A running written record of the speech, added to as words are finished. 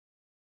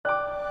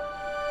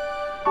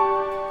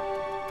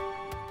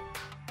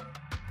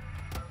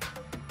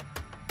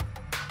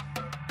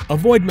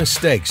Avoid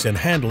mistakes in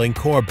handling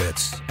core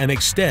bits and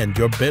extend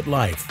your bit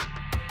life.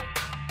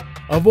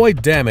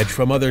 Avoid damage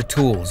from other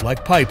tools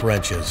like pipe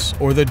wrenches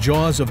or the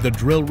jaws of the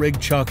drill rig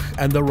chuck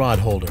and the rod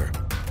holder.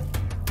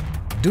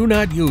 Do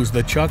not use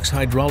the chuck's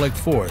hydraulic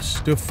force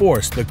to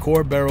force the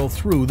core barrel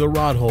through the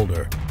rod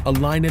holder.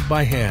 Align it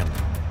by hand.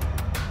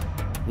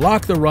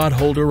 Lock the rod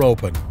holder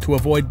open to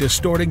avoid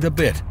distorting the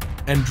bit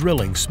and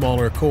drilling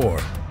smaller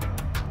core.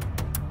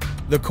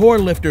 The core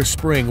lifter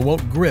spring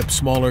won't grip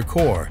smaller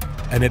core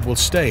and it will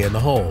stay in the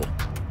hole.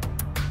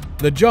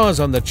 The jaws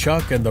on the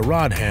chuck and the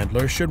rod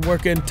handler should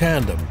work in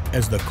tandem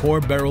as the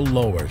core barrel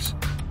lowers.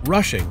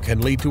 Rushing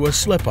can lead to a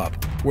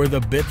slip-up where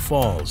the bit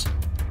falls.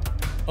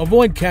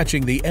 Avoid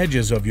catching the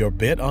edges of your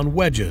bit on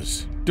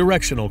wedges,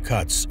 directional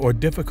cuts, or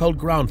difficult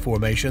ground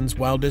formations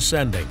while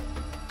descending.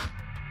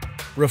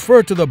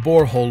 Refer to the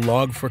borehole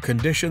log for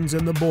conditions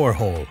in the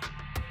borehole.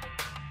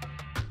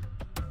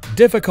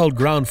 Difficult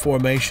ground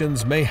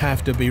formations may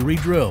have to be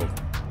re-drilled.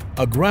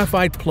 A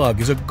graphite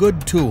plug is a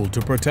good tool to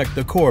protect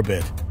the core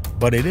bit,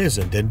 but it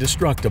isn't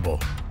indestructible.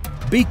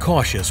 Be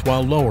cautious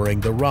while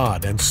lowering the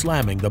rod and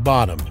slamming the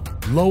bottom.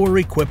 Lower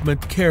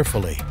equipment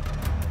carefully.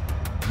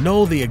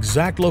 Know the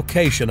exact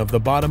location of the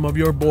bottom of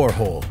your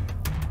borehole.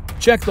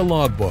 Check the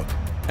logbook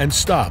and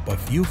stop a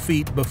few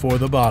feet before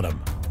the bottom.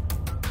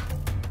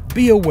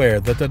 Be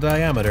aware that the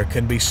diameter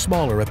can be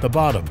smaller at the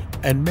bottom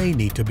and may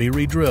need to be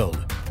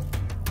re-drilled.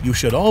 You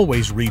should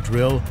always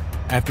re-drill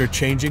after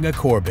changing a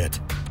core bit.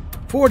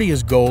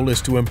 FORDIA's goal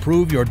is to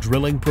improve your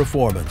drilling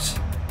performance.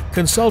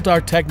 Consult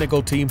our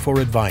technical team for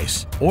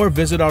advice or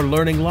visit our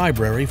learning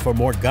library for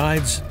more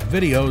guides,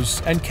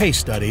 videos, and case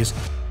studies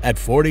at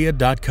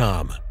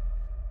FORDIA.com.